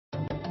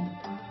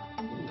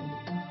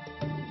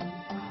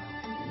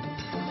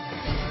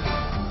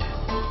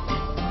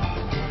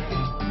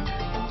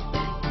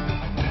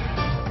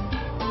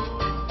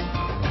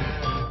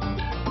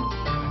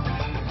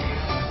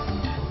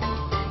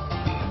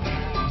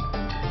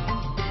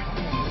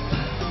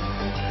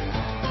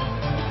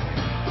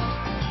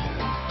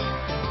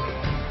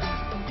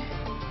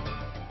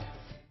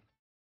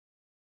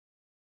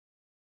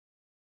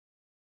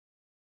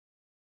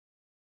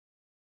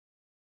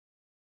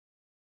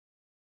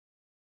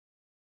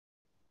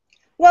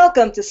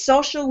Welcome to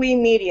Social We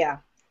Media,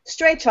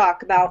 straight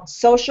talk about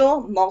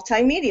social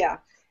multimedia.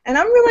 And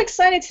I'm really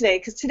excited today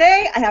because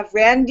today I have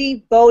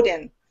Randy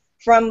Bowden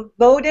from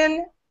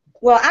Bowden.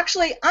 Well,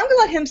 actually, I'm going to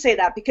let him say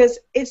that because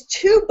it's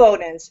two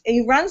Bowdens, and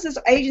he runs this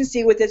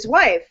agency with his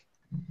wife.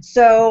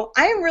 So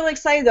I am really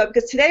excited, though,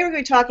 because today we're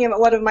going to be talking about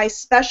one of my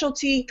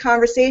specialty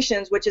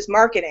conversations, which is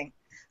marketing.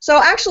 So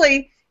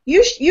actually,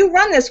 you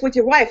run this with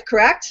your wife,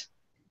 correct?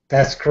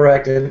 That's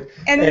correct. And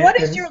what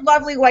is your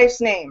lovely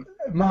wife's name?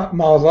 My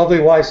lovely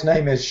wife's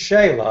name is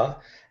Shalah.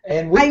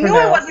 And I knew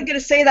I wasn't going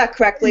to say that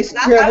correctly. So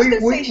I was going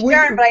to say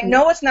Sharon, but I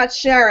know it's not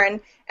Sharon.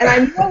 And I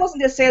knew I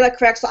wasn't going to say that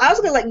correct, so I was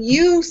going to let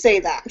you say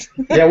that.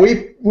 Yeah,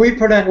 we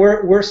pronounce,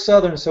 we're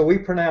Southern, so we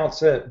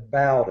pronounce it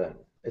Bowden.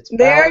 It's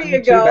there Bowden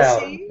you go.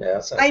 Bowden. See? Yeah,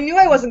 so. I knew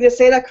I wasn't going to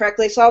say that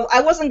correctly, so I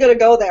wasn't going to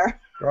go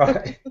there.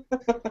 Right.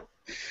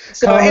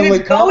 So and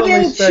it's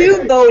Bowden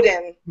to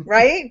Bowden,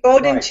 right?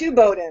 Bowden to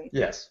Bowden.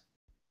 Yes.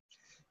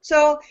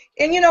 So,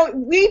 and you know,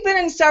 we've been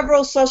in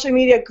several social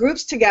media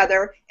groups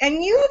together, and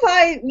you and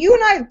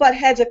I have butt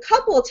heads a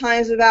couple of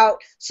times about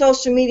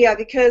social media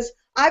because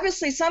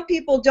obviously some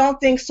people don't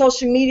think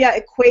social media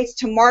equates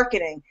to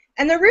marketing,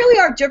 and there really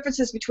are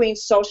differences between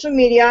social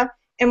media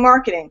and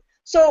marketing.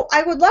 So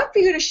I would love for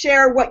you to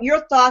share what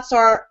your thoughts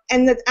are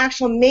and the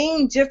actual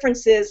main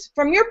differences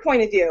from your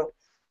point of view,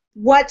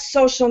 what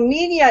social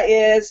media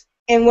is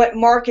and what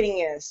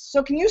marketing is.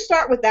 So can you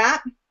start with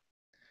that?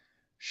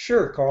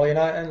 Sure, Carly,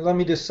 and let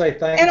me just say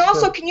thanks. And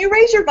also, can you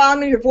raise your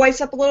volume and your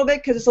voice up a little bit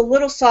because it's a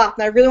little soft,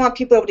 and I really want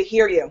people able to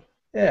hear you.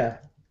 Yeah.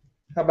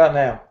 How about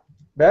now?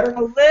 Better?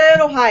 A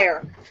little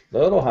higher. A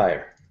little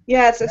higher.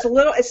 Yeah,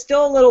 it's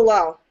still a little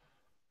low.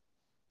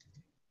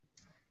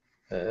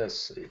 Let's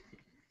see.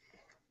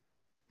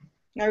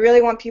 I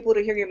really want people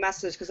to hear your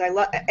message because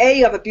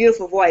you have a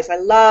beautiful voice. I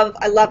love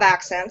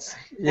accents.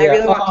 Yeah. I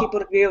really want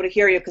people to be able to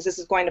hear you because this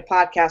is going to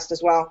podcast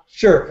as well.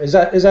 Sure. Is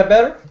that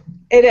better?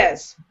 It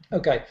is.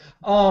 Okay.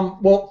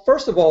 Well,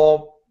 first of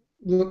all,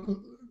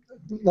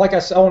 like I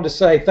said, I wanted to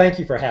say thank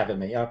you for having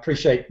me. I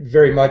appreciate it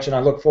very much, and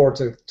I look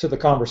forward to the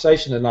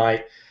conversation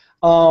tonight.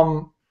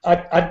 I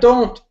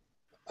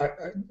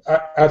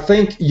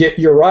think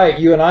you're right.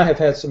 You and I have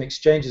had some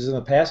exchanges in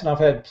the past, and I've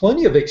had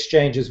plenty of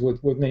exchanges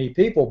with many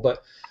people,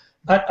 but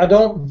I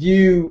don't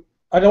view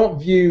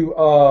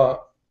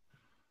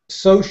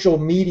social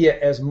media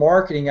as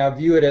marketing. I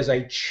view it as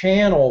a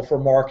channel for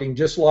marketing,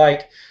 just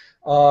like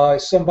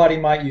somebody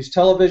might use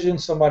television,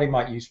 somebody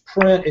might use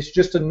print. It's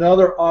just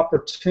another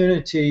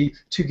opportunity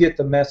to get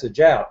the message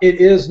out.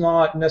 It is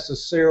not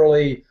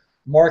necessarily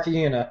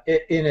marketing in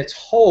its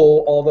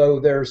whole, although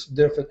there's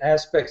different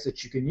aspects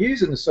that you can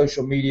use in the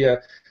social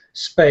media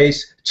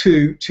space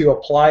to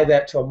apply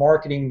that to a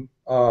marketing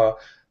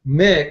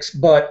mix.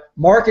 But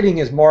marketing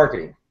is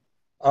marketing.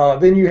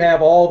 Then you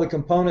have all the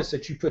components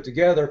that you put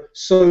together.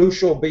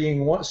 Social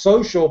being one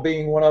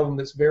of them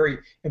that's very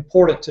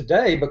important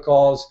today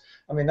because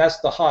I mean, that's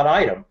the hot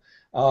item.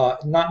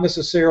 Not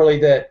necessarily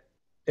that,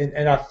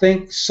 and I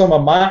think some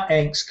of my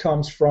angst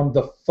comes from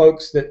the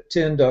folks that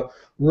tend to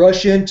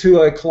rush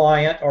into a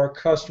client or a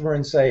customer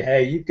and say,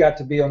 hey, you've got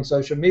to be on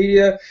social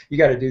media, you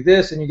got to do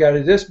this, and you got to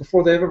do this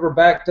before they've ever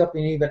backed up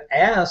and even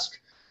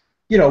ask,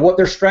 you know, what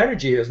their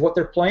strategy is, what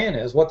their plan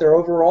is, what their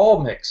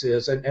overall mix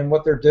is, and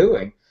what they're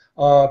doing.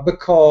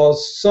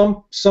 Because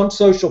some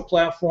social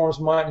platforms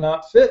might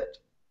not fit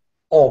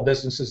all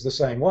businesses the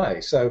same way.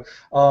 So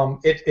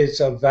it's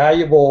a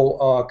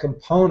valuable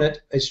component.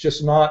 It's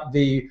just not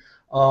the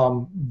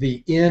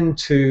end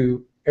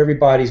to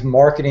everybody's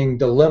marketing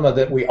dilemma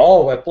that we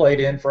all have played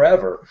in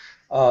forever.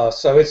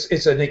 So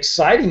it's an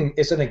exciting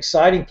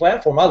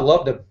platform. I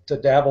love to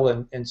dabble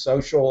in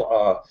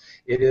social.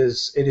 It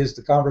is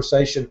the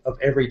conversation of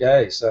every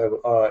day.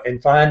 So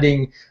and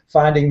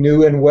finding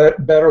new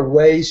and better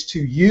ways to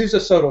use a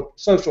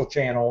social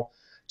channel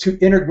to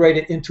integrate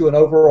it into an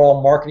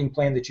overall marketing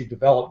plan that you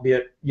develop, be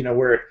it, you know,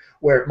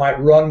 where it might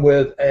run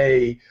with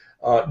a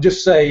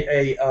just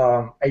say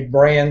a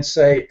brand,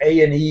 say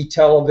A&E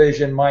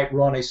Television might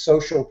run a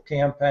social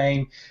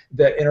campaign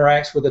that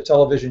interacts with a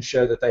television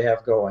show that they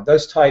have going.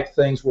 Those type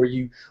things where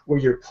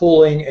you're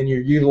pulling and you're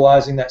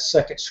utilizing that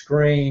second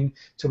screen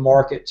to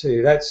market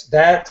to. That's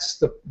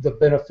the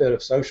benefit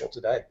of social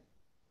today.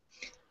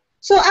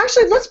 So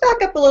actually, let's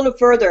back up a little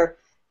further.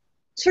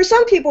 For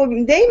some people,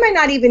 they might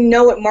not even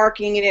know what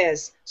marketing it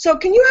is. So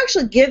can you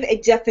actually give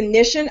a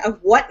definition of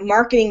what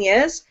marketing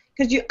is?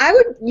 Because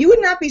you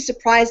would not be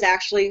surprised,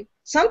 actually.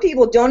 Some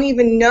people don't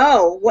even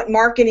know what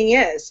marketing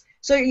is.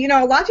 So, you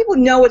know, a lot of people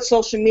know what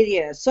social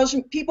media is.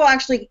 People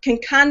actually can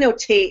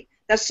connotate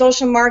that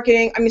social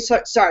marketing,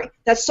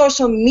 that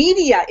social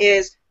media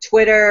is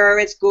Twitter,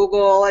 it's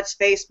Google, it's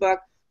Facebook.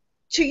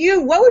 To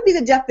you, what would be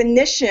the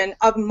definition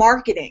of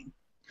marketing?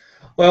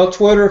 Well,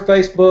 Twitter,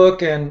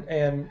 Facebook,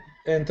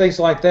 and things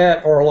like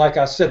that are, like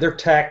I said, they're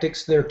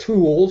tactics, they're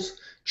tools,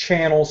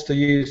 channels to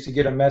use to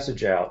get a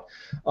message out.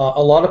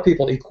 A lot of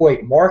people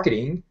equate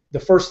marketing the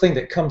first thing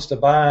that comes to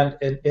mind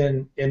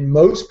in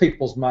most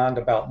people's mind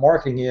about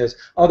marketing is,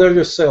 oh, they're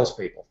just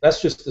salespeople.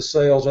 That's just the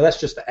sales, or that's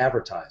just the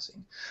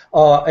advertising,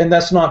 and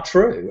that's not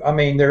true. I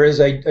mean, there is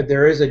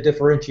a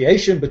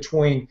differentiation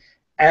between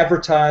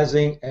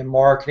advertising and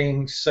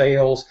marketing,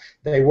 sales.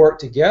 They work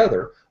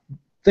together.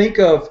 Think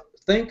of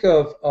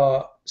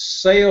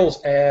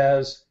sales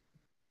as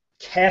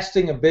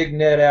casting a big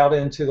net out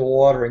into the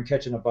water and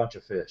catching a bunch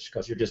of fish,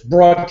 because you're just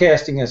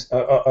broadcasting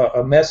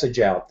a message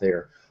out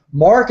there.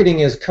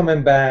 Marketing is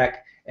coming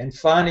back and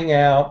finding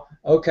out,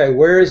 okay,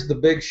 where is the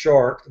big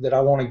shark that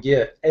I want to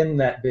get in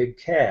that big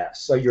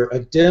cast? So you're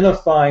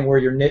identifying where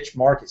your niche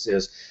markets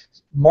is.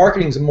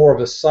 Marketing is more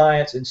of a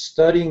science in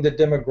studying the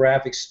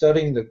demographics,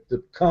 studying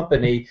the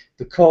company,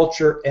 the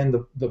culture, and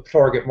the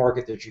target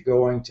market that you're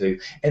going to,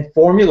 and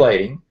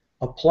formulating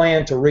a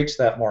plan to reach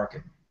that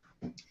market.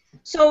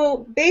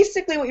 So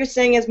basically what you're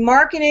saying is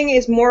marketing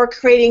is more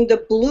creating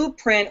the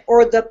blueprint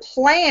or the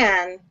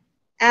plan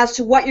as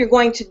to what you're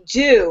going to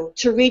do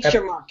to reach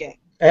your market.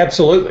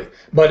 Absolutely,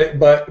 but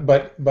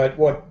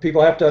what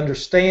people have to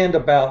understand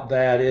about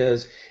that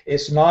is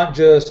it's not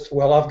just,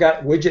 well, I've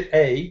got widget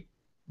A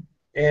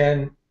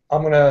and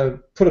I'm going to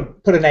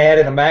put an ad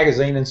in a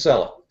magazine and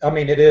sell it. I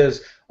mean, it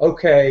is,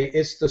 okay,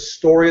 it's the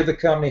story of the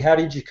company. How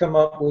did you come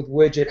up with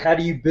widget? How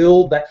do you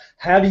build that?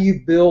 How do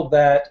you build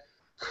that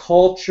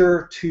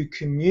culture to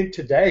communicate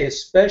today,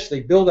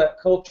 especially build that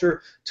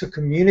culture to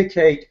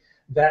communicate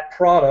that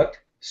product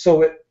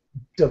so it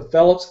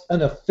develops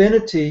an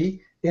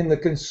affinity in the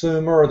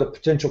consumer or the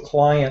potential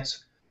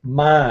client's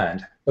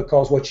mind?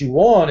 Because what you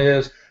want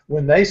is,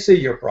 when they see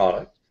your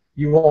product,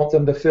 you want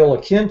them to feel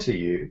akin to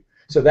you.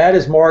 So that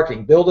is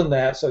marketing, building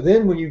that. So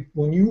then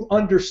when you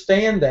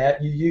understand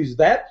that, you use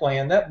that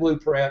plan, that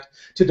blueprint,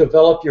 to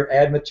develop your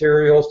ad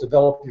materials,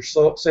 develop your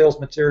sales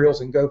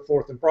materials, and go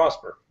forth and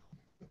prosper.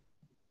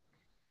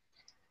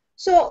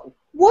 So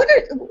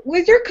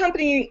with your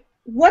company,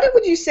 what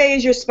would you say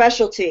is your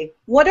specialty?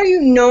 What are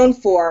you known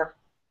for?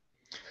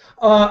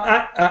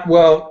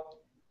 Well,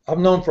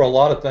 I'm known for a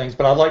lot of things,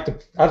 but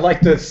I'd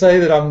like to say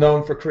that I'm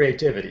known for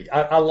creativity.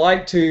 I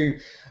like to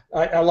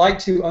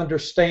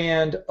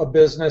understand a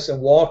business and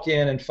walk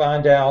in and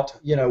find out,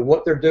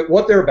 what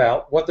they're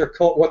about, what their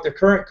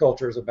current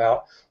culture is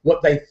about,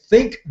 what they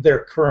think their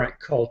current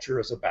culture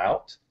is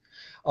about.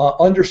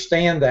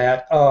 Understand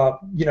that. A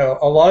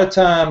lot of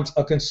times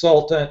a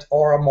consultant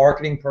or a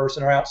marketing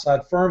person or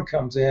outside firm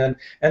comes in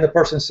and the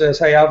person says,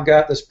 hey, I've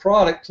got this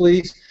product,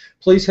 please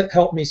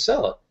help me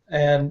sell it.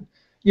 And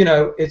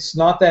it's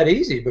not that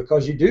easy,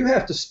 because you do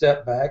have to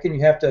step back and you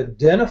have to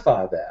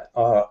identify that.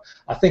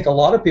 I think a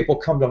lot of people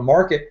come to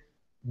market,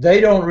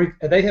 they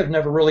have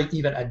never really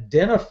even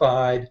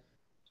identified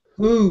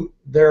who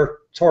their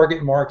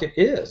target market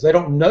is. They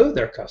don't know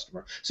their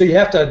customer. So you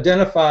have to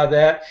identify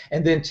that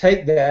and then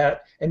take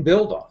that and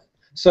build on it.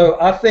 So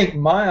I think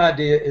my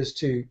idea is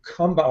to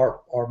come by,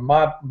 or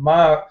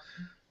my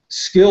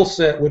skill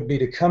set would be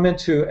to come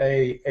into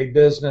a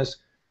business,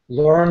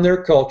 learn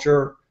their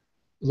culture,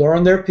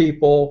 learn their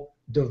people,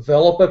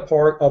 develop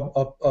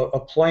a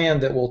plan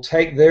that will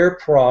take their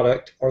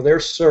product or their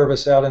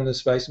service out in the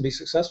space and be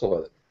successful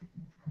with it.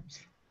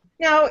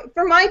 Now,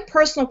 from my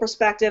personal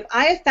perspective,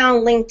 I have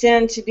found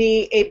LinkedIn to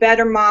be a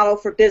better model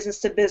for business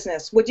to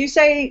business. Would you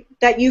say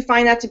that you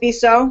find that to be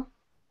so?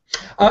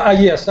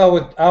 Yes, I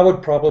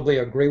would probably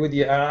agree with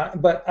you.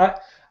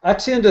 But I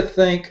tend to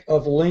think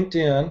of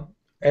LinkedIn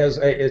as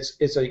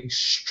it's an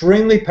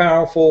extremely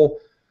powerful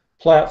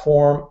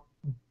platform,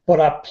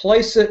 but I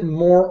place it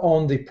more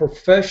on the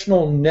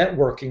professional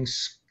networking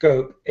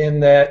scope, in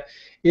that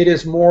it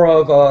is more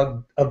of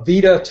a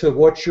vita to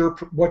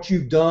what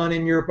you've done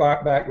in your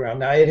background.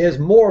 Now, it has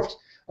morphed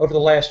over the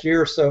last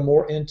year or so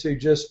more into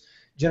just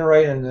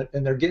generating,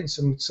 and they're getting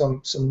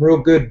some real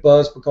good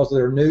buzz because of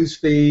their news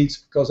feeds.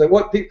 Because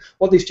what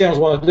these channels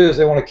want to do is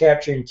they want to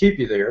capture and keep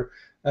you there,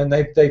 and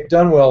they've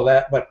done well at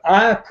that. But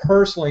I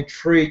personally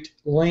treat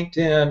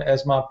LinkedIn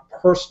as my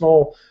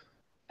personal,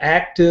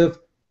 active,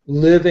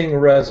 living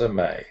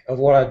resume of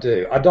what I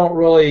do. I don't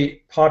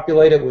really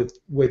populate it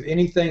with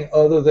anything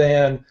other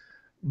than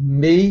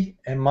me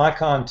and my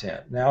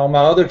content. Now, on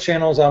my other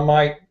channels, I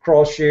might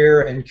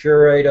cross-share and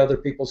curate other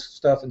people's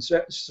stuff and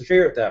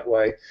share it that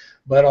way.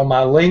 But on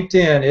my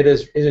LinkedIn, it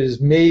is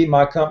me,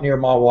 my company, or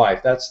my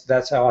wife.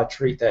 That's how I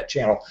treat that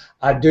channel.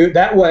 I do it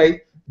that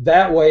way.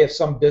 That way, if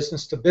some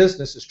business to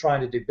business is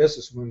trying to do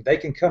business with them, they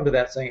can come to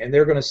that thing and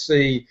they're going to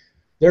see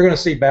Bowden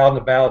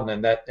to Bowden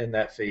in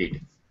that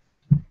feed.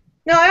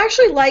 No,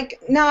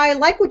 I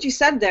like what you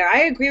said there.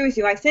 I agree with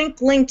you. I think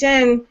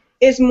LinkedIn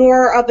is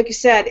more of, like you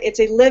said,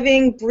 it's a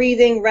living,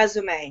 breathing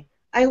resume.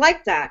 I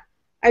like that.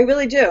 I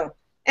really do.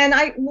 And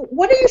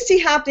what do you see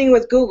happening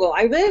with Google?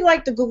 I really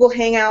like the Google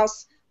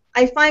Hangouts.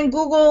 I find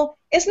Google,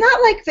 it's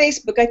not like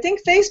Facebook. I think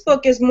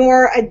Facebook is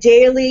more a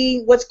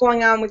daily, what's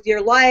going on with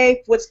your life,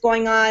 what's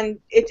going on.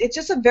 It's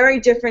just a very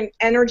different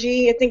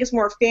energy. I think it's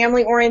more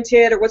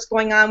family-oriented, or what's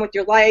going on with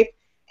your life.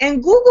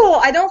 And Google,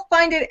 I don't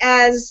find it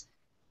as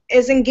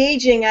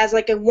engaging as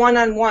like a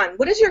one-on-one.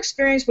 What is your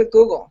experience with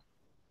Google?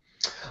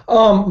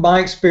 My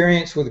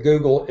experience with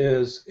Google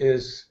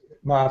is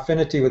my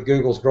affinity with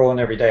Google is growing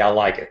every day. I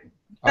like it.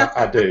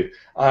 I do.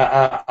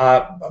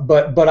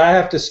 But I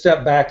have to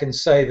step back and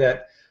say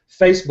that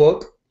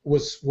Facebook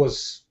was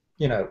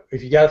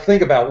if you got to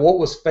think about what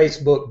was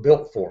Facebook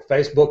built for.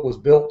 Facebook was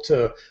built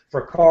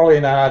for Carly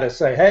and I to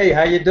say, hey,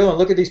 how you doing?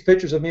 Look at these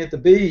pictures of me at the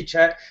beach.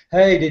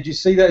 Hey, did you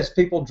see those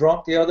people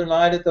drunk the other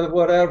night at the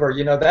whatever?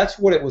 That's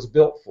what it was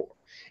built for.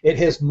 It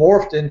has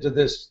morphed into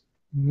this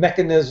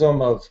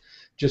mechanism of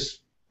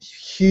just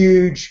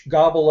huge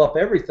gobble up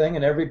everything,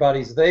 and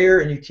everybody's there,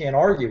 and you can't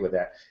argue with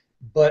that.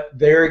 But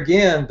there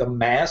again, the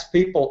mass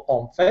people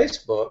on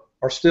Facebook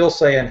are still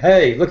saying,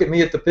 hey, look at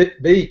me at the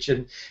beach,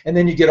 and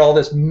then you get all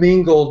this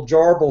mingled,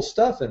 jarbled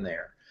stuff in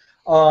there.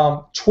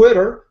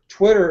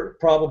 Twitter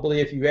probably,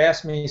 if you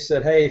asked me,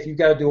 said, hey, if you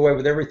got to do away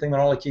with everything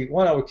and only keep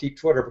one, I would keep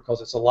Twitter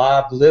because it's a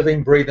live,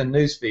 living, breathing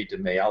newsfeed to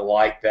me. I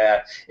like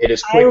that. It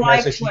is quick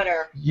message.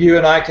 Twitter. You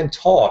and I can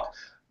talk.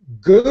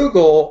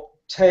 Google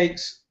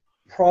takes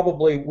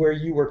probably where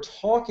you were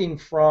talking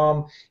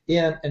from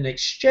in an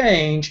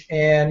exchange,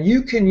 and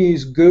you can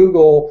use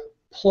Google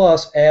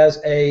Plus as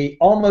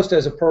almost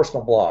as a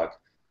personal blog.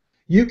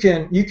 You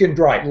can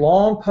write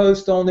long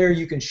posts on there.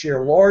 You can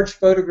share large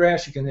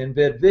photographs. You can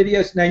embed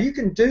videos. Now you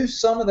can do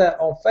some of that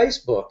on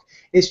Facebook.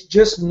 It's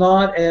just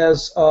not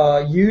as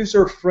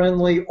user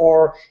friendly,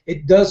 or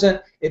it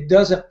doesn't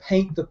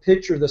paint the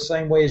picture the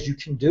same way as you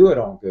can do it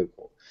on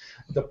Google.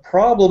 The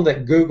problem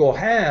that Google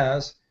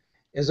has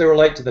is they were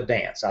late to the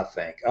dance, I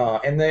think.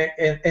 And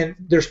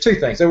there's two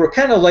things. They were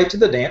kind of late to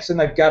the dance, and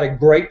they've got a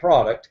great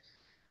product,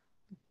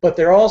 but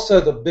they're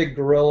also the big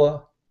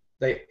gorilla.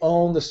 They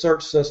own the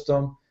search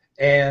system,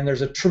 and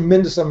there's a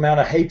tremendous amount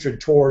of hatred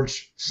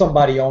towards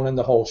somebody owning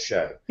the whole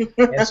show.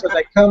 And so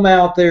they come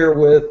out there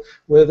with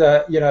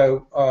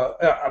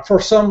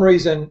for some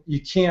reason you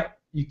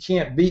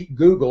can't beat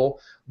Google,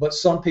 but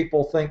some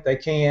people think they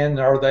can,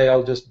 or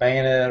they'll just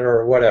ban it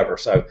or whatever.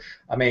 So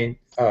I mean,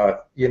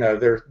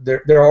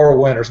 there are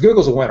winners.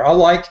 Google's a winner. I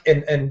like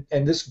and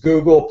this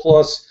Google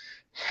Plus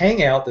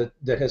Hangout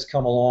that has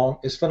come along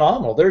is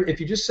phenomenal. If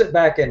you just sit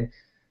back and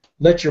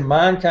let your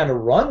mind kind of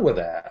run with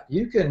that,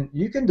 you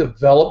can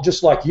develop,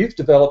 just like you've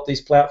developed these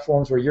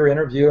platforms where you're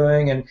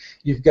interviewing and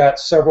you've got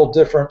several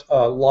different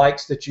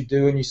likes that you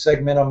do and you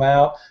segment them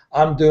out.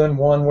 I'm doing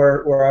one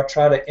where I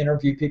try to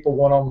interview people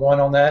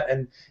one-on-one on that,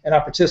 and I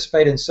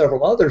participate in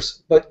several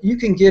others. But you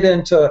can get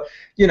into,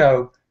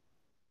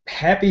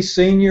 happy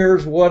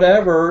seniors,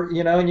 whatever, and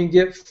you can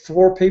get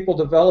 4 people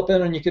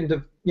developing, and you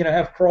can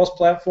have cross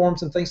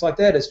platforms and things like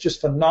that. It's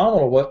just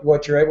phenomenal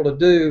what you're able to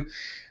do.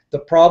 The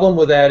problem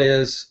with that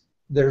is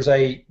there's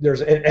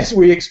as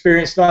we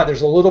experience tonight,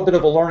 there's a little bit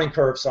of a learning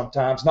curve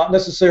sometimes, not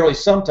necessarily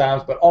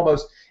sometimes, but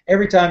almost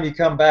every time you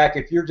come back,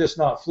 if you're just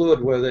not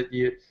fluid with it,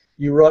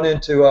 you run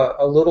into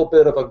a little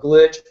bit of a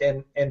glitch,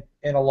 and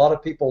a lot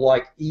of people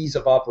like ease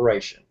of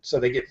operation, so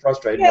they get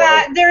frustrated.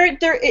 Yeah,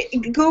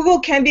 Google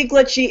can be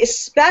glitchy,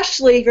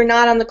 especially if you're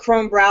not on the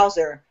Chrome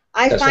browser.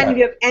 That's find right. If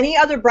you have any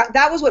other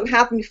that was what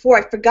happened before.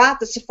 I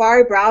forgot the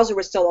Safari browser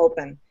was still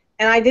open,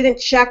 and I didn't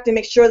check to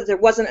make sure that there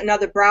wasn't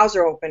another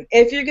browser open.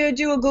 If you're going to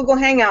do a Google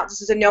Hangout,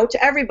 this is a note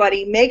to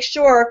everybody, make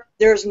sure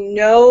there's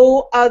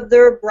no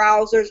other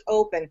browsers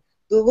open.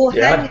 Google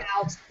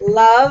Hangouts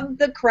love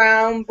the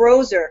Chrome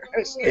browser.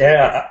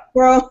 Yeah.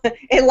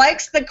 It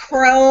likes the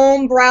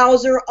Chrome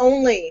browser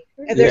only.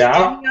 If there's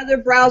any other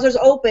browsers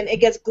open,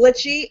 it gets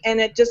glitchy and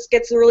it just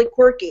gets really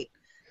quirky.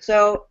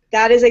 So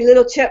that is a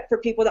little tip for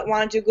people that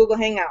want to do Google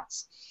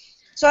Hangouts.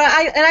 So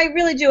I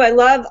really do. I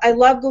love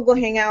Google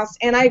Hangouts,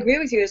 and I agree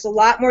with you. It's a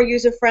lot more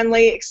user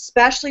friendly,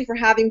 especially for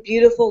having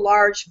beautiful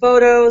large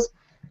photos.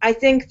 I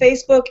think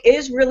Facebook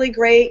is really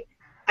great.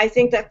 I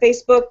think that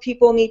Facebook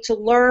people need to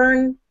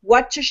learn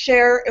what to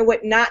share and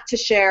what not to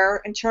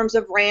share in terms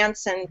of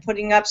rants and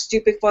putting up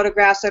stupid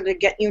photographs that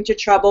get you into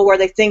trouble where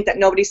they think that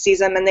nobody sees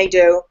them and they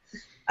do.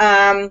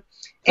 I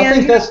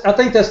think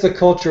that's the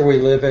culture we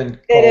live in.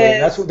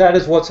 That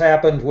is what's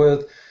happened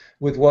with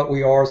what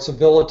we are.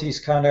 Civility's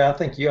kind of, I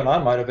think you and I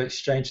might have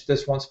exchanged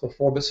this once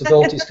before, but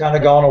civility's kind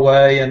of gone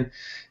away, and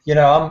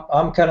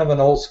I'm kind of an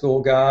old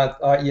school guy.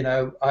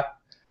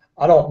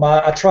 I don't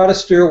mind. I try to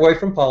steer away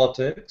from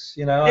politics.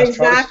 I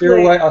try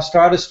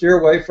to steer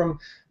away from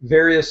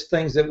various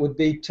things that would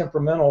be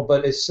temperamental.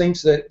 But it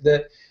seems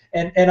that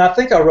I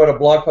think I wrote a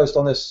blog post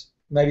on this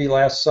maybe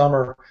last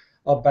summer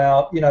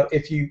about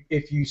if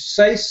you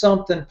say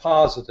something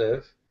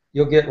positive,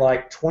 you'll get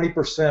like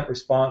 20%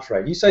 response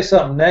rate. You say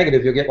something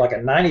negative, you'll get like a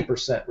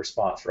 90%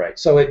 response rate.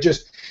 So it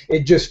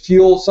just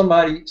fuels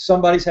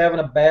somebody's having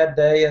a bad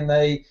day, and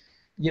they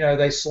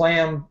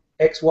slam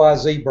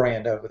XYZ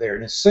brand over there,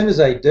 and as soon as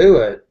they do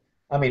it,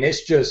 I mean,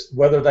 it's just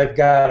whether they've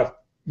got a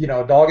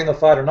dog in the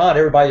fight or not,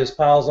 everybody just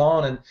piles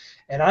on,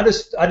 and I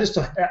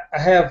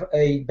have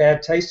a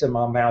bad taste in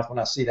my mouth when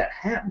I see that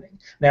happening.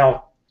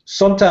 Now,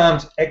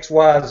 sometimes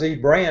XYZ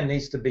brand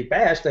needs to be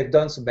bashed. They've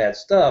done some bad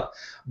stuff,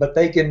 but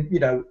they can,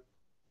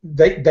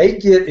 they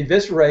get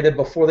eviscerated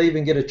before they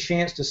even get a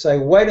chance to say,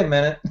 wait a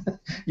minute,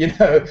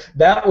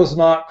 that was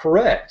not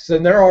correct. So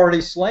they're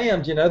already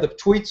slammed. The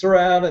tweets are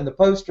out and the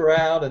posts are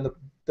out and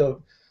the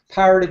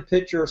pirated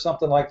picture or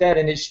something like that.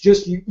 And it's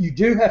just you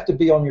do have to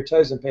be on your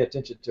toes and pay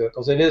attention to it,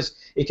 because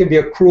it can be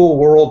a cruel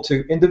world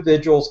to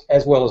individuals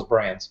as well as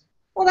brands.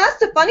 Well, that's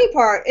the funny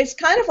part. It's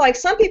kind of like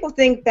some people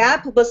think bad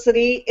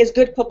publicity is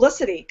good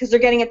publicity because they're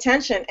getting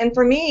attention. And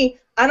for me,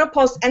 I don't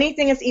post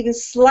anything that's even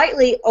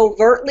slightly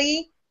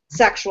overtly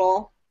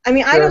sexual. I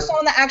mean, I know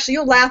someone that actually,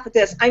 you'll laugh at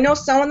this, I know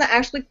someone that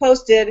actually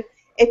posted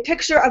a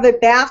picture of a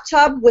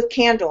bathtub with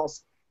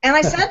candles. And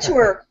I said to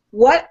her,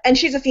 what? And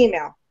she's a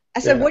female.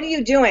 I said, what are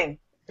you doing?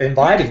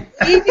 Inviting.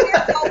 Leaving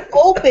yourself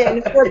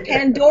open for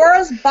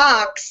Pandora's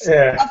box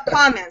of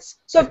comments.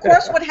 So, of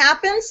course, what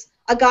happens?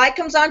 A guy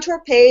comes onto her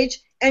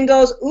page and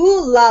goes,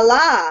 ooh la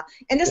la,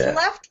 and this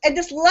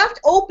left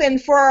open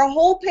for a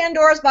whole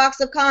Pandora's box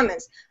of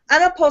comments. I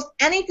don't post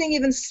anything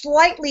even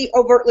slightly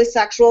overtly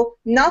sexual,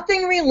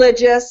 nothing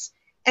religious,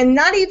 and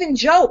not even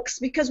jokes,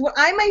 because what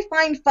I may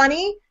find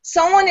funny,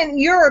 someone in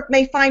Europe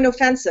may find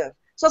offensive.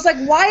 So it's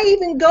like, why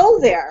even go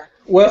there?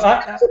 Well,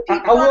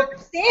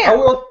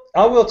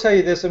 I will tell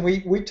you this, and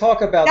we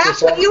talk about this.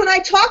 That's what you and I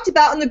talked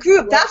about in the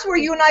group. That's where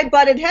you and I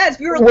butted heads.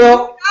 We were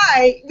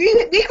like,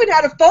 we even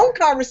had a phone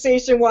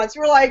conversation once. We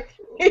were like,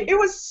 it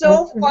was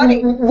so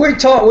funny. We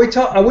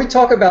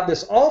talk about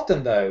this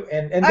often, though,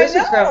 and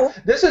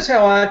this is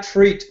how I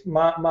treat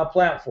my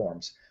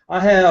platforms. I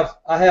have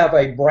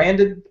a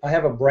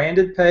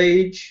branded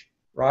page,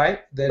 right?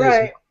 That is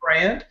my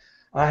brand.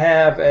 I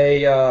have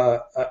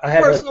a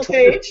personal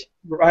page.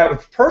 I have a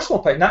personal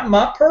page, not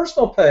my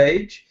personal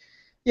page.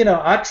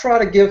 I try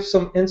to give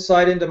some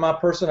insight into my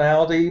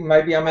personality.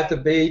 Maybe I'm at the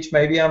beach,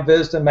 maybe I'm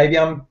visiting, maybe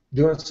I'm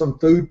doing some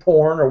food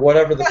porn or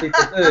whatever the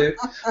people do.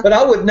 But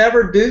I would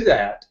never do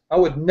that. I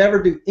would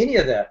never do any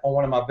of that on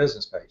one of my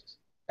business pages,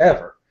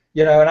 ever.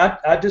 And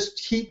I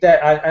just keep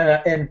that.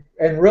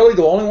 And really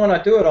the only one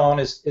I do it on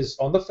is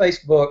on the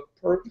Facebook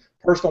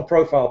personal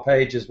profile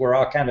page, is where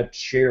I kind of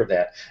share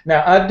that.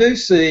 Now, I do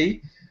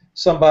see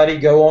somebody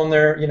go on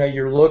there,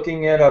 you're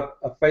looking at a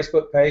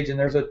Facebook page and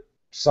there's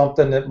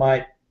something that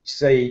might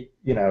say,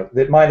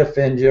 that might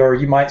offend you, or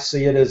you might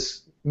see it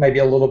as maybe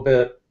a little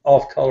bit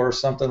off color or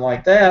something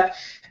like that,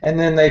 and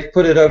then they've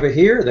put it over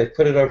here, they've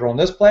put it over on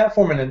this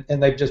platform,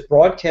 and they've just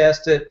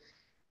broadcast it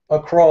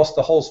across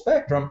the whole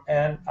spectrum.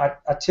 And I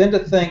tend to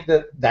think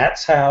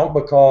that's how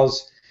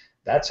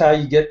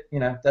you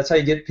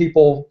get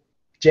people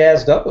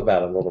jazzed up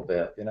about it a little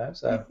bit,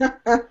 so. And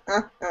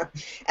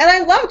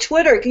I love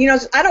Twitter.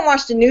 I don't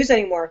watch the news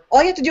anymore.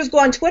 All you have to do is go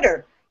on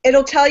Twitter.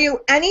 It'll tell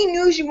you any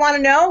news you want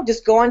to know,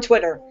 just go on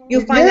Twitter.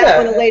 You'll find out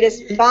when the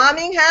latest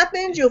bombing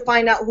happened. You'll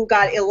find out who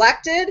got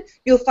elected.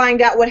 You'll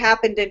find out what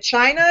happened in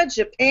China,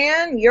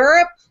 Japan,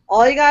 Europe.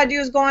 All you got to do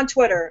is go on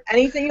Twitter.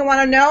 Anything you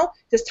want to know,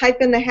 just type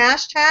in the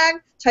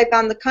hashtag, type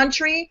on the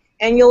country,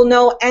 and you'll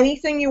know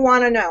anything you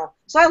want to know.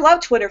 So I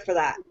love Twitter for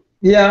that.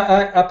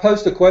 Yeah, I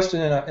posed a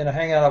question in a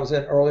hangout I was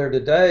in earlier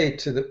today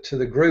to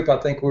the group. I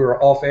think we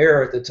were off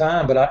air at the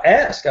time, but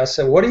I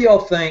said, what do y'all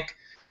think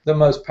the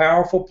most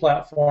powerful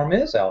platform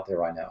is out there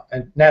right now?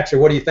 And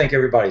naturally, what do you think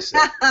everybody said?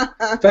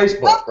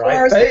 Facebook,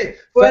 right?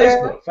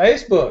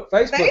 Facebook.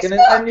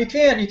 And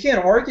you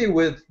can't argue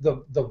with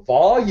the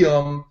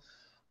volume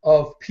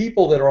of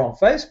people that are on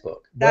Facebook.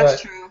 That's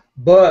true.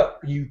 But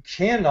you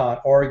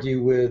cannot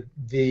argue with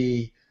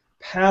the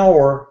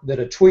power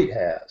that a tweet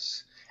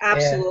has.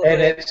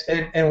 Absolutely.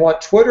 And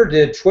what Twitter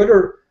did,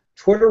 Twitter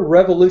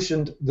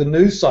revolutioned the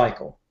news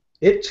cycle.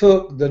 It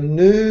took the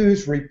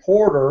news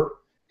reporter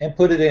and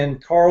put it in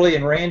Carly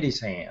and Randy's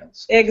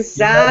hands.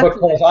 Exactly.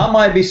 Because I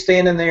might be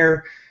standing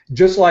there,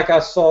 just like I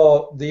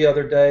saw the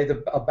other day,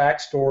 a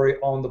backstory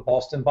on the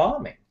Boston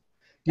bombing.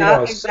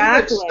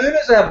 Exactly. As soon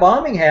as that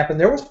bombing happened,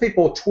 there was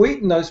people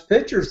tweeting those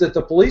pictures that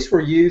the police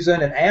were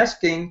using and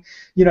asking,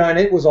 and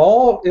it was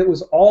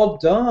all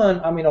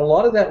done. I mean, a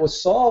lot of that was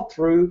solved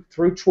through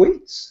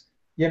tweets.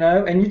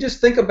 And you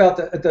just think about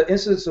the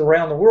incidents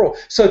around the world.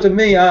 So to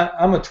me,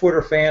 I'm a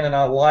Twitter fan, and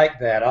I like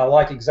that. I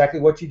like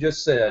exactly what you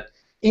just said.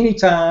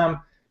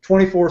 Anytime,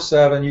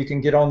 24/7, you can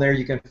get on there.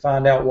 You can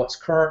find out what's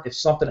current. If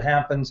something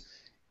happens,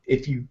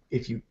 if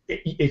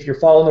you're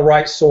following the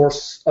right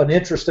source, an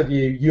interest of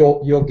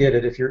you'll get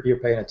it if you're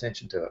paying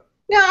attention to it.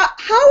 Now,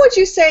 how would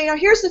you say?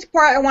 Here's the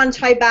part I want to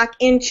tie back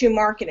into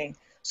marketing.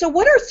 So,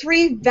 what are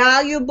 3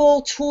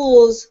 valuable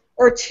tools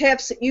or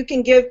tips that you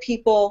can give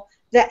people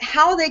that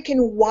how they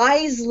can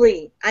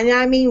wisely, and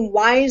I mean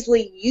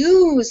wisely,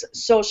 use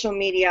social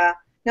media?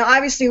 Now,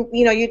 obviously,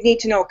 you'd need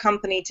to know a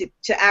company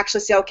to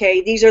actually say, okay,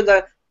 these are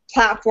the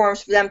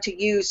platforms for them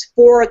to use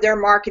for their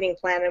marketing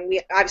plan, and we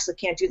obviously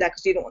can't do that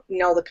because you don't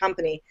know the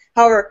company.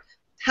 However,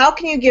 how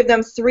can you give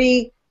them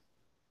 3,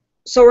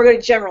 so we're going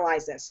to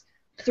generalize this,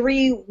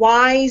 3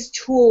 wise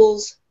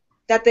tools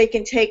that they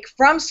can take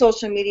from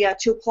social media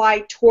to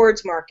apply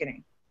towards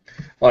marketing?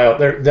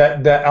 Well,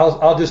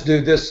 I'll just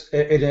do this.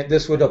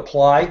 This would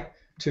apply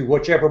to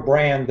whichever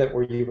brand that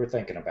you were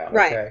thinking about.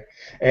 Right.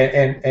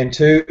 Okay. And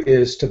 2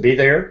 is to be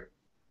there,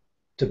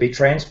 to be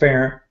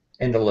transparent,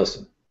 and to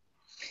listen.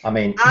 I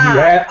mean,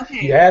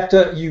 Okay. you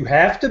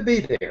have to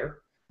be there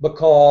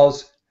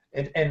because,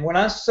 and when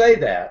I say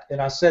that, and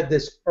I said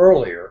this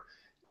earlier,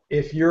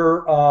 if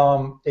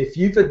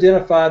you've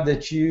identified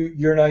that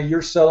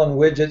you're selling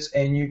widgets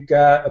and you've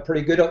got a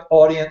pretty good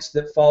audience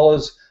that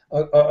follows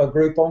a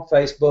group on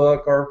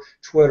Facebook or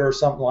Twitter or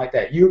something like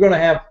that, you're going to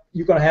have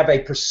a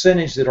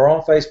percentage that are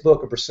on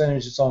Facebook, a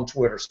percentage that's on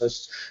Twitter.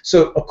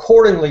 So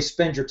accordingly,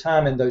 spend your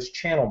time in those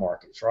channel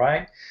markets,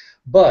 right?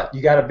 But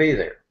you got to be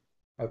there,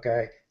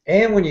 okay?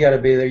 And when you got to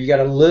be there, you got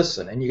to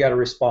listen and you got to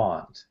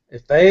respond.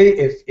 If they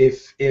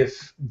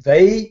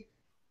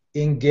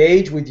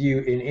engage with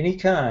you in any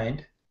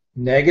kind,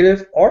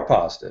 negative or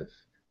positive,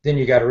 then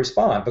you got to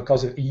respond,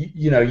 because if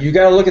you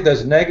got to look at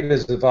those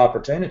negatives as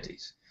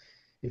opportunities.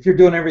 If you're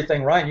doing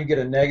everything right and you get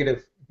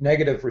a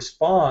negative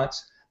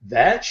response,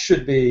 that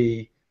should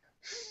be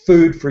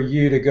food for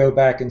you to go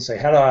back and say,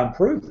 how do I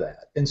improve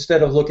that?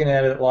 Instead of looking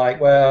at it like,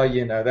 well,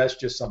 that's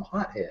just some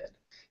hothead.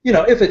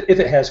 If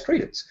it has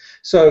credence.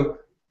 So,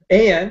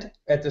 and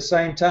at the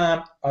same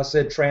time, I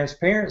said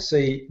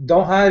transparency.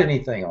 Don't hide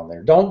anything on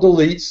there. Don't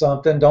delete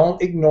something.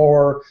 Don't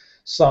ignore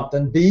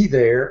something. Be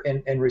there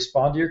and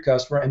respond to your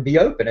customer and be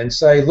open and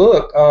say,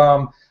 look,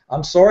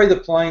 I'm sorry the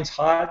plane's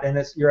hot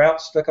and you're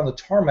out stuck on the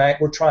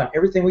tarmac. We're trying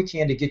everything we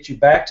can to get you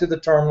back to the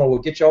terminal. We'll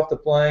get you off the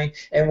plane,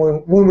 and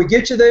when we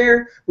get you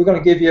there, we're going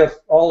to give you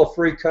all a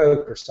free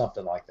Coke or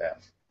something like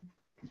that.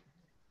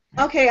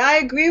 Okay, I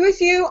agree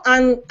with you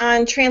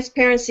on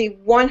transparency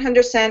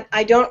 100%.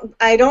 I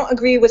don't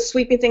agree with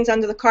sweeping things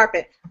under the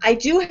carpet. I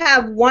do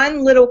have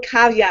one little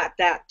caveat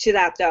to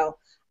that though.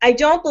 I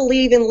don't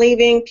believe in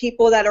leaving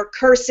people that are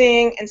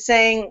cursing and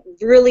saying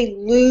really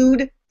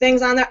lewd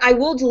things on there. I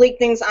will delete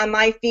things on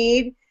my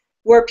feed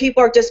where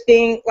people are just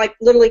being like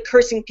literally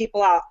cursing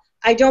people out.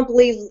 I don't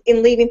believe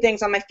in leaving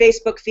things on my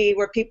Facebook feed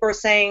where people are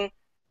saying,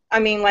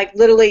 I mean, like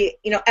literally,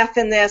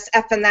 effing this,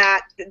 effing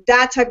that.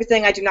 That type of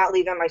thing I do not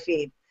leave on my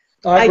feed.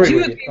 I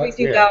do agree with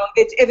you, though.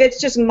 If it's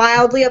just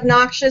mildly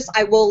obnoxious,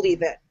 I will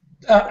leave it.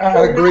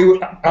 I agree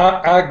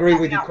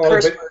with you,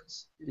 Carly.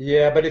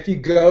 But if you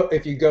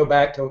go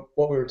back to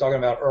what we were talking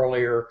about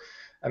earlier,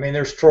 I mean,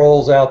 there's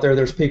trolls out there.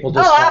 There's people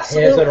just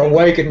heads that are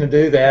waiting to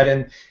do that.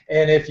 And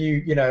if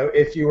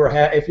you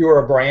were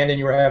a brand and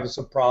you were having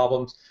some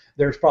problems,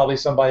 there's probably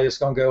somebody that's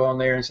going to go on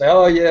there and say,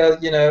 oh yeah,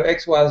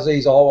 XYZ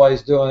is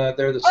always doing that.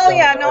 They're the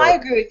I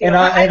agree with you. And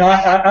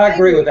I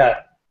agree with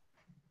that.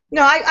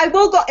 No, I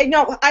will go.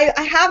 No, I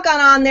have gone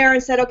on there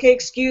and said, okay,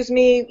 excuse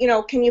me,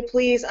 can you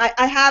please?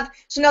 I have.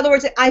 So in other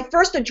words, I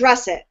first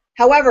address it.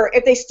 However,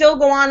 if they still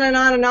go on and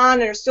on and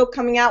on and are still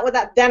coming out with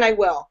that, then I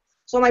will.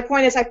 So my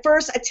point is, I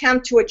first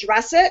attempt to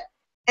address it,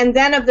 and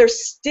then if they're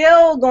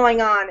still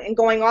going on and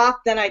going off,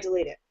 then I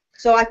delete it.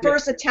 So I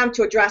first attempt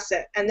to address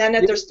it, and then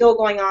if they're still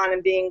going on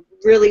and being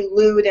really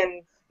lewd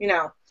and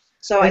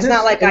so it's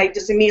not like I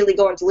just immediately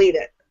go and delete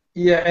it.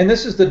 Yeah, and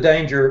this is the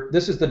danger.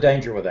 This is the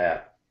danger with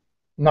that.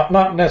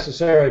 Not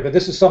necessarily, but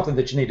this is something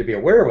that you need to be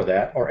aware of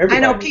that, or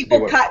everybody. I know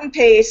people cut and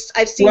paste.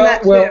 I've seen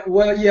that too.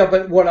 Well, yeah,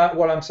 but what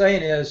I'm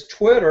saying is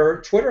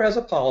Twitter has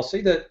a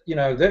policy that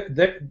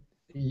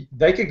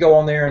they could go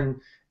on there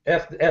and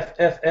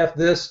f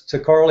this to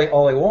Carly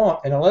all they want,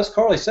 and unless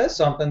Carly says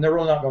something, they're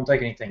really not going to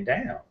take anything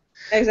down.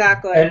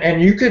 Exactly.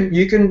 And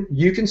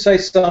you can say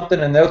something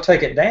and they'll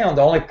take it down.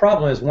 The only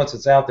problem is once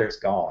it's out there, it's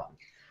gone.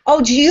 Oh,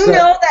 did you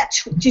know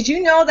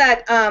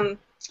that?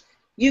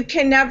 You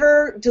can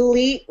never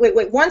delete.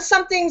 Wait. Once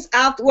something's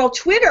out, well,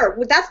 Twitter.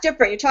 That's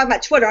different. You're talking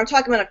about Twitter. I'm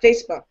talking about on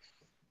Facebook.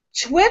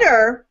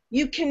 Twitter,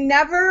 you can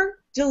never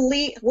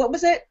delete. What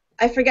was it?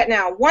 I forget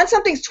now. Once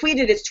something's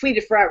tweeted, it's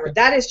tweeted forever.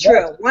 That is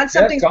true. Once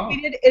something's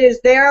tweeted, it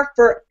is there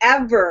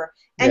forever,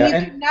 and you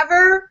can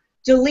never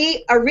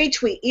delete a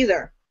retweet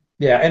either.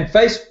 Yeah, and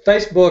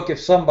Facebook, if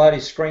somebody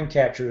screen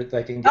captured it,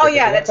 they can get it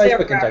down. That's Facebook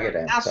there can take it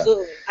down.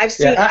 Absolutely. So. I've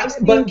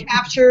seen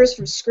captures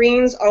from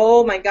screens.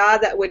 Oh, my God,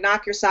 that would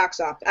knock your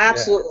socks off.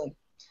 Absolutely.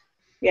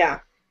 Yeah.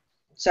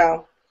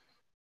 So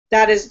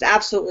that is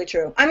absolutely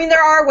true. I mean,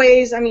 there are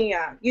ways. I mean,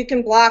 you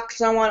can block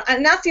someone.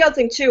 And that's the other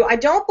thing, too. I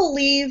don't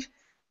believe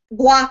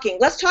blocking.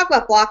 Let's talk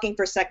about blocking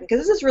for a second,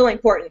 because this is really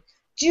important.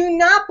 Do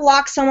not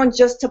block someone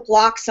just to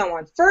block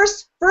someone.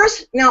 First,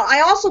 now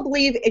I also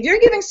believe if you're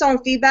giving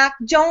someone feedback,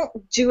 don't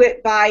do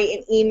it by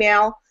an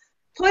email.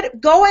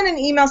 Go in an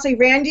email, say,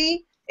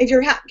 Randy,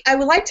 I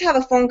would like to have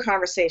a phone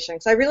conversation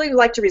because I really would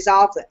like to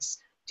resolve this.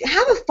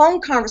 Have a phone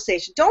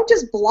conversation. Don't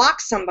just block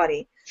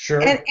somebody.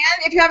 Sure. And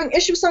if you're having an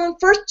issue with someone,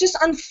 first just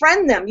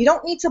unfriend them. You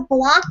don't need to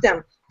block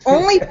them.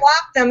 Only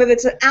block them if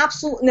it's an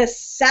absolute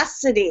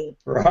necessity.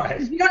 Right.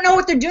 You don't know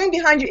what they're doing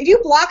behind you. If you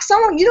block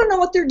someone, you don't know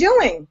what they're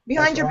doing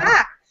behind your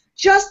back.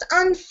 Just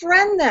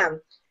unfriend them.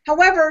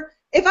 However,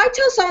 if I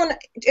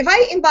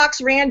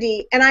inbox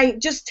Randy and I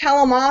just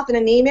tell him off in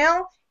an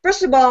email,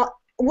 first of all,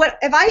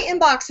 if I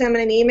inbox him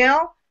in an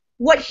email,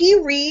 what he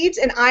reads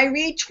and I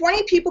read,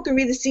 20 people can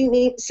read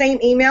the same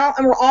email,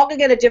 and we're all going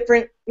to get a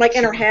different, like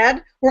in our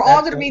head, we're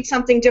all going to read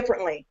something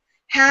differently.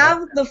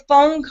 Have the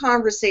phone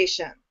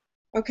conversation.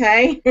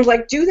 Okay?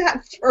 Like, do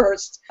that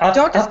first.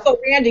 Don't just go,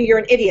 Randy, you're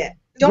an idiot.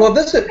 Don't. Well,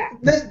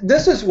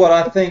 this is what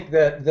I think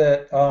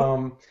that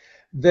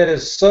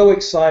is so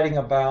exciting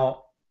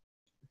about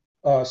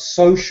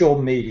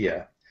social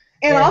media.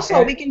 And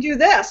also, we can do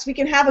this. We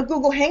can have a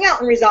Google Hangout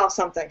and resolve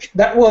something.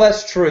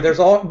 That's true.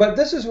 But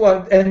this is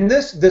what, and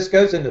this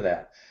goes into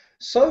that.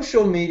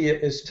 Social media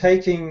is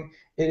taking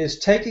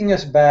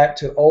us back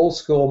to old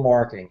school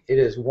marketing. It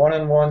is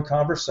one-on-one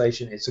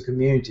conversation. It's a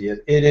community.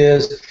 It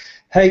is,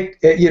 hey,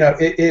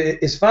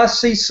 if I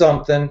see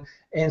something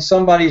and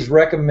somebody's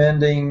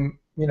recommending,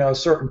 a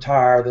certain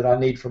tire that I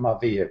need for my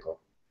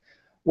vehicle.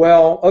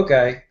 Well,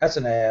 okay, that's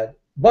an ad.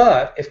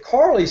 But if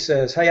Carly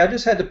says, hey, I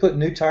just had to put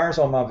new tires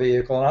on my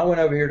vehicle, and I went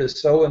over here to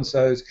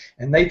so-and-so's,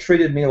 and they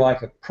treated me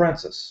like a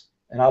princess,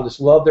 and I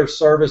just love their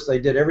service, they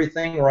did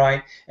everything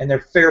right, and they're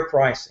fair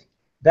pricing.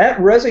 That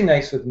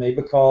resonates with me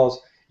because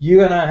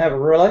you and I have a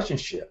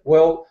relationship.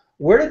 Well,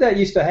 where did that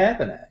used to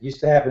happen at? It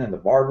used to happen in the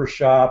barber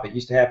shop, it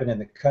used to happen in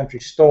the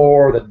country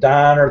store, the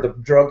diner, the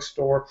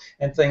drugstore,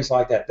 and things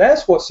like that.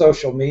 That's what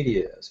social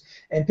media is.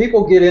 And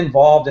people get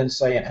involved in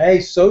saying, hey,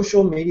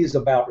 social media is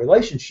about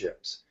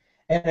relationships.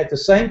 And at the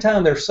same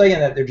time they're saying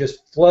that, they're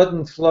just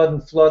flooding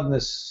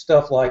this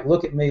stuff like,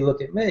 look at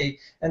me,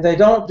 and they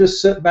don't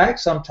just sit back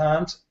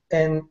sometimes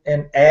and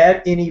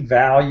add any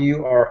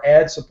value or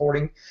add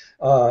supporting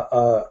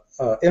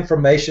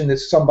information that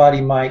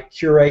somebody might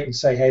curate and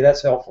say, hey,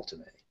 that's helpful to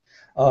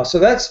me. So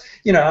that's,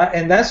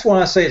 and that's when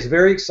I say it's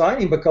very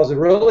exciting, because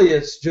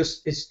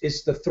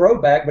it's the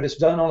throwback, but it's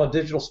done on a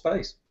digital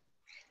space.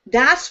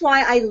 That's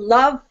why I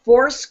love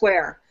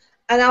Foursquare.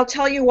 And I'll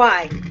tell you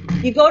why.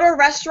 You go to a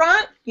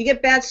restaurant, you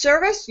get bad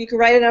service, you can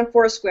write it on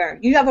Foursquare.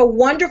 You have a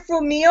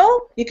wonderful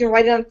meal, you can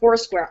write it on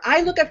Foursquare.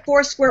 I look at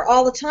Foursquare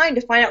all the time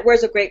to find out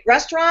where's a great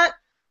restaurant,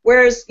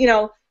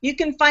 you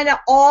can find out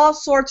all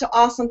sorts of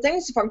awesome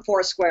things from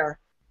Foursquare.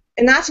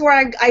 And that's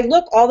where I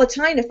look all the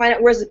time to find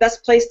out where's the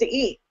best place to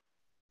eat.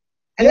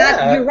 And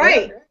you're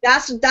right. Yeah.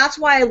 That's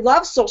why I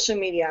love social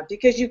media,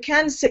 because you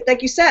can sit,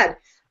 like you said,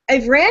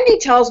 if Randy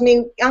tells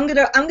me, I'm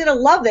gonna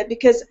love it,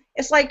 because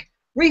it's like,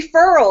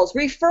 referrals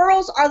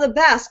are the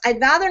best.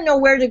 I'd rather know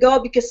where to go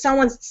because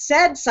someone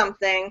said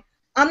something.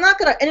 I'm not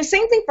gonna, and the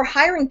same thing for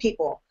hiring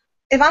people.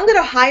 If I'm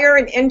gonna hire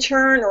an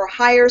intern or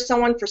hire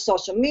someone for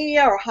social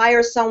media or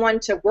hire someone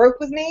to work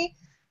with me,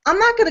 I'm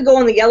not gonna go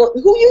on the yellow.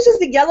 Who uses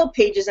the yellow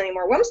pages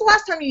anymore? When was the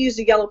last time you used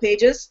the yellow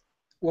pages?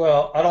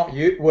 Well, I don't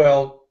use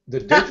the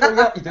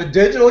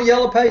digital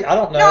yellow page. I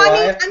don't know. No,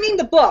 I mean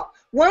the book.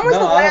 When was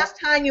the last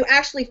time you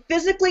actually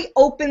physically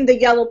opened the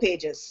yellow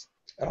pages?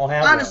 I don't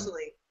have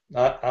honestly.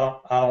 One.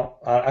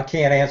 I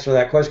can't answer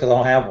that question because I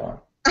don't have one.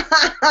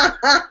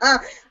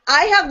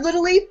 I have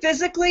literally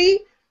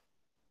physically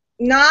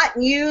not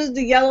used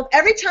the yellow.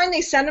 Every time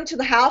they send them to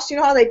the house, you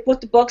know how they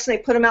put the books and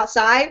they put them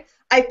outside?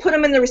 I put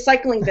them in the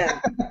recycling bin.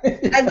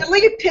 Yeah. I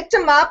literally picked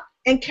them up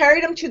and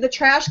carried them to the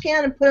trash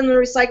can and put them in the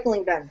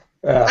recycling bin.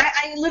 Yeah.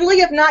 I literally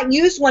have not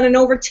used one in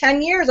over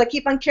 10 years. I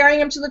keep on carrying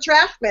them to the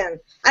trash bin.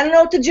 I don't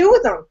know what to do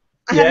with them.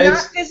 I have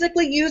not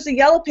physically used the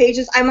yellow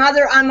pages. I'm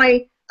either on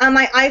my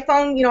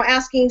iPhone,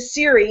 asking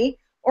Siri,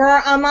 or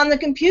I'm on the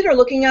computer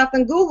looking up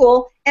in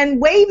Google, and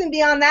way even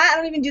beyond that, I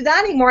don't even do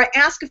that anymore. I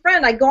ask a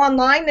friend. I go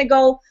online,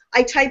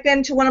 I type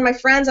into one of my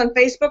friends on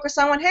Facebook or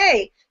someone,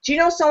 hey, do you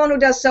know someone who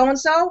does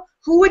so-and-so?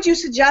 Who would you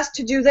suggest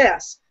to do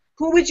this?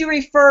 Who would you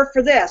refer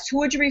for this? Who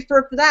would you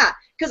refer for that?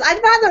 Because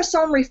I'd rather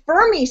someone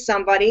refer me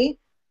somebody.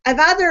 I'd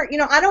rather,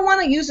 I don't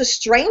want to use a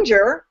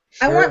stranger.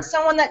 Sure. I want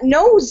someone that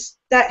knows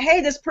that,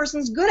 hey, this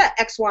person's good at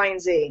X, Y,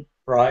 and Z.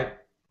 Right.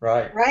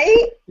 Right.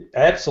 Right?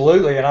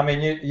 Absolutely. And I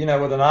mean,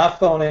 with an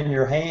iPhone in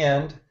your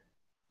hand,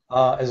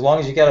 as long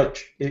as you got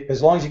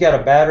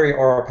a battery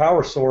or a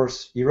power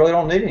source, you really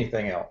don't need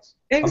anything else.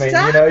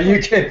 Exactly. I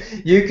mean,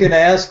 you can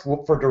ask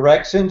for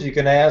directions. You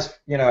can ask,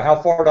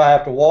 how far do I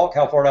have to walk?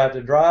 How far do I have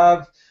to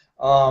drive?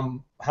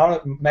 How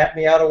to map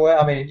me out a way.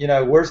 I mean,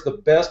 where's the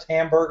best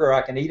hamburger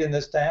I can eat in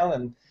this town?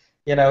 And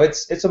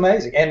it's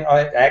amazing, and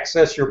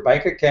access your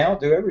bank account,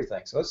 do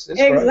everything. So it's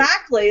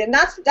exactly, great. And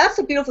that's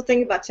the beautiful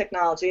thing about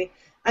technology.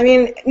 I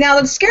mean,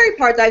 now the scary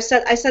part that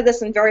I said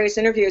this in various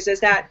interviews is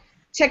that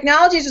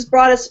technology has just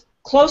brought us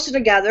closer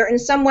together, in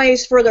some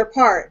ways further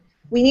apart.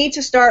 We need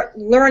to start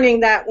learning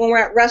that when we're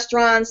at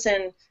restaurants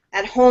and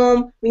at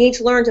home, we need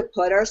to learn to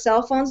put our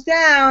cell phones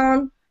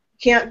down.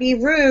 Can't be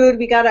rude.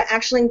 We got to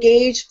actually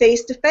engage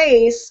face to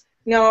face.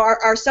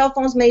 Our cell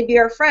phones may be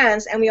our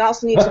friends, and we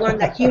also need to learn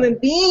that human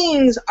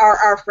beings are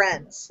our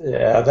friends.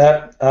 Yeah,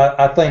 that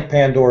I think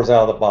Pandora's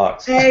out of the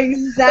box.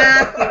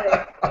 Exactly.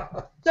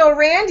 So,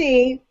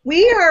 Randy,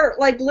 we are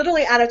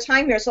literally out of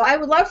time here. So I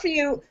would love for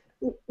you,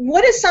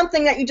 what is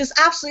something that you just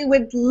absolutely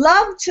would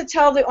love to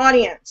tell the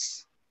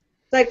audience?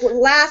 Like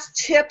last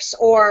tips,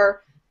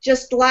 or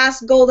just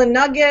last golden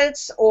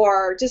nuggets,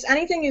 or just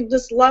anything you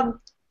just love,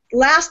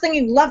 last thing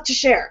you'd love to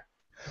share.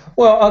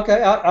 Well, okay,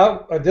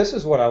 this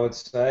is what I would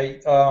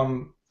say.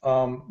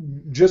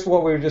 Just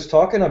what we were just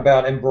talking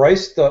about.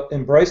 Embrace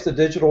the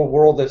digital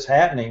world that's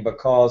happening,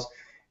 because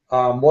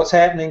what's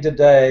happening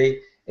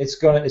today, it's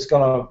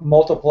gonna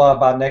multiply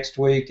by next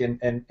week,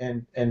 and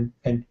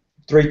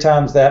 3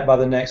 times that by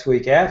the next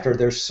week after.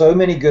 There's so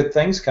many good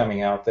things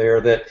coming out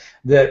there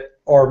that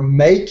are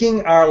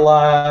making our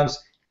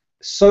lives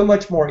so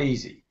much more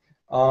easy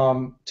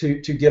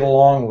to get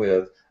along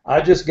with.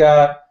 I just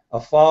got a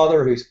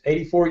father who's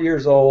 84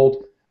 years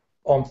old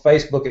on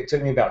Facebook. It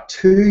took me about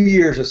 2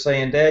 years of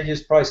saying, Dad, you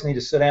just probably need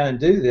to sit down and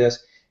do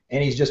this.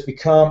 And he's just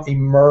become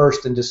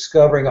immersed in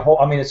discovering a whole,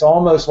 I mean, it's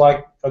almost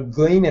like a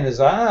gleam in his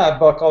eye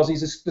because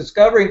he's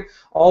discovering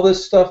all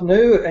this stuff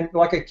new, and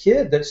like a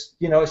kid that's,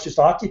 it's just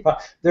occupied.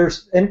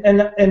 There's,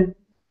 and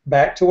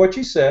back to what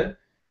you said,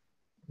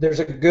 there's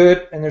a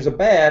good and there's a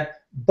bad,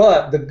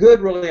 but the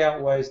good really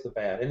outweighs the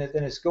bad, and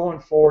it's going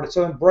forward.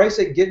 So embrace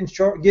it, get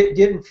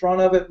in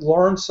front of it,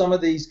 learn some of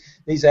these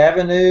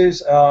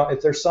avenues.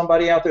 If there's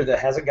somebody out there that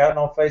hasn't gotten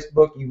on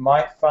Facebook, you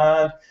might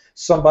find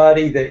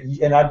somebody that,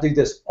 and I do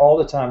this all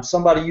the time,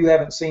 somebody you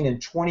haven't seen in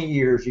 20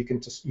 years, you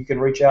can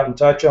reach out and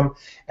touch them,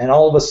 and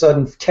all of a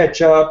sudden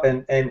catch up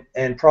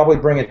and probably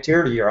bring a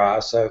tear to your eye.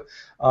 So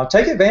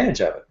take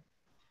advantage of it.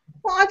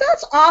 Well,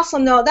 that's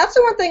awesome, though. That's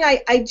the one thing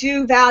I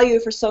do value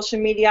for social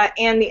media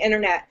and the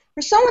internet.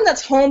 For someone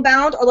that's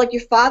homebound, or like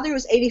your father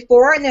who's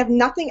 84 and they have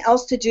nothing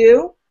else to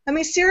do, I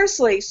mean,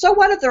 seriously, so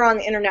what if they're on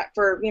the internet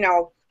for,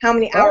 how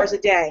many hours a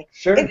day?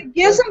 Sure. If it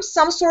gives them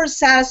some sort of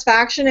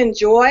satisfaction and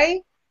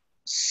joy,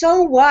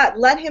 so what?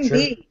 Let him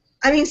be.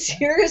 I mean,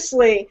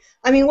 seriously.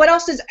 I mean, what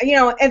else is,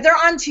 if they're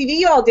on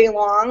TV all day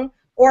long,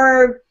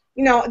 or,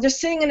 they're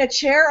sitting in a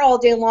chair all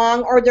day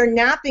long, or they're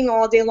napping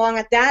all day long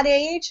at that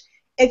age,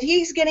 if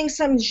he's getting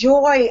some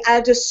joy out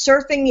of just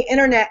surfing the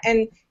internet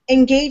and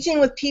engaging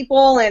with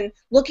people and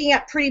looking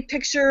at pretty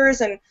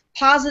pictures and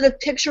positive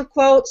picture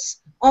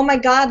quotes, oh my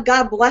God,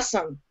 God bless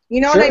him.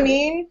 You know what I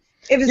mean?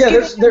 If it's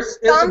giving him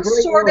some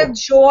sort of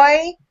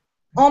joy,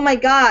 oh my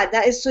God,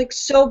 that is like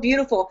so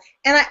beautiful.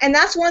 And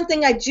that's one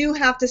thing I do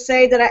have to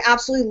say that I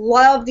absolutely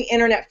love the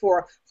internet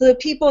for. For the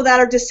people that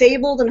are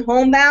disabled and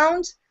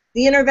homebound,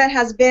 the internet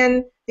has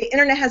been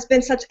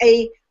such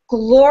a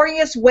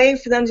glorious way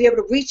for them to be able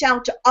to reach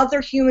out to other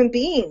human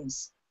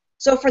beings.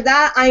 So for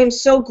that, I am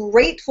so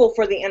grateful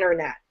for the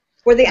internet,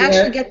 where they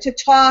actually get to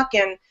talk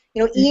and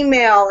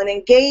email and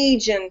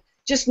engage and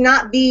just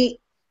not be,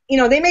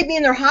 they may be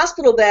in their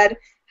hospital bed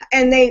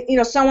and they,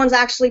 someone's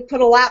actually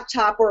put a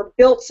laptop or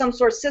built some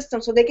sort of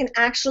system so they can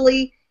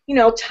actually,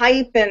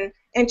 type and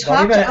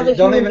talk to other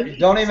human beings.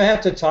 Don't even have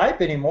to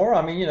type anymore.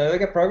 I mean, they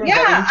got programs that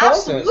you can talk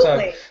absolutely. to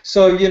it.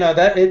 So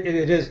that it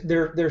is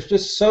there's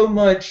just so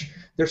much.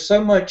 There's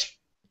so much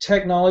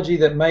technology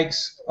that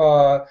makes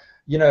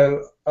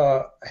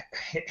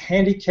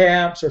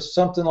handicaps or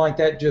something like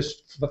that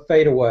just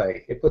fade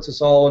away. It puts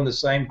us all in the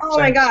same. Oh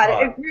my God,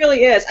 spot. It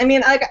really is. I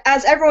mean,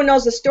 as everyone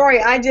knows the story,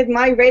 I did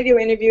my radio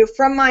interview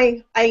from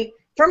my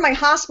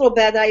hospital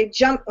bed. I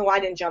jumped. Oh, I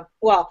didn't jump.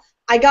 Well,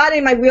 I got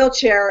in my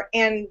wheelchair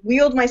and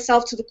wheeled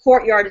myself to the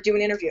courtyard to do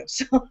an interview.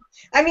 So,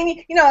 I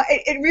mean,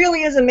 it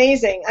really is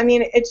amazing. I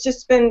mean, it's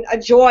just been a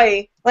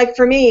joy. Like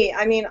for me,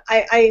 I mean,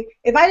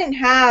 if I didn't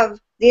have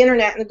the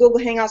internet and the Google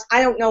Hangouts,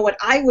 I don't know what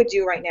I would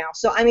do right now.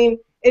 So, I mean,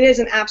 it is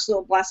an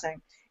absolute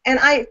blessing. And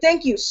I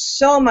thank you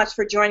so much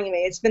for joining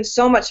me. It's been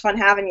so much fun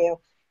having you.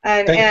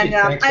 And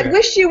I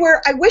wish you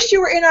were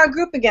in our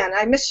group again.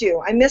 I miss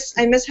you. I miss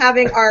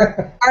having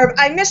our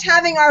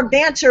having our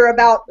banter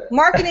about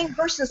marketing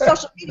versus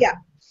social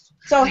media.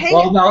 So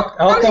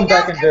I'll come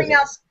back and visit.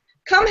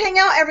 Come hang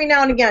out every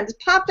now and again. Just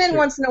pop in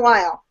once in a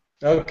while.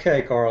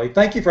 Okay, Carly.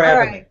 Thank you for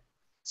having me.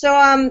 So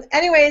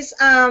anyways,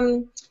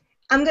 I'm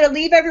going to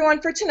leave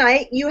everyone for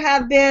tonight. You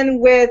have been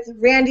with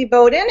Randy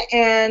Bowden,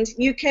 and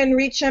you can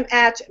reach him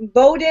at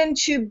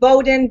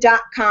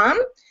bowden2bowden.com.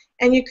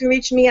 And you can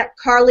reach me at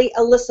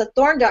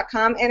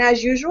carlyalyssthorne.com. And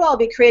as usual, I'll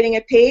be creating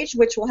a page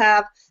which will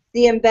have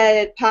the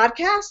embedded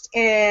podcast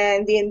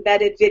and the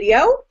embedded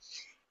video.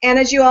 And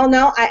as you all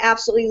know, I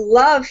absolutely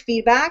love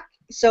feedback,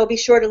 so be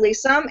sure to leave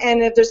some.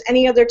 And if there's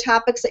any other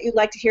topics that you'd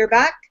like to hear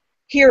about,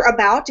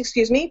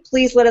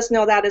 please let us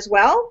know that as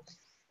well.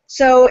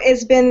 So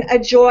it's been a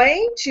joy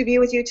to be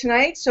with you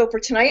tonight. So for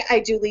tonight,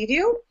 I do leave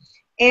you.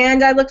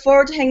 And I look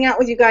forward to hanging out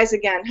with you guys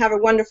again. Have a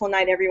wonderful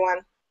night,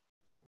 everyone.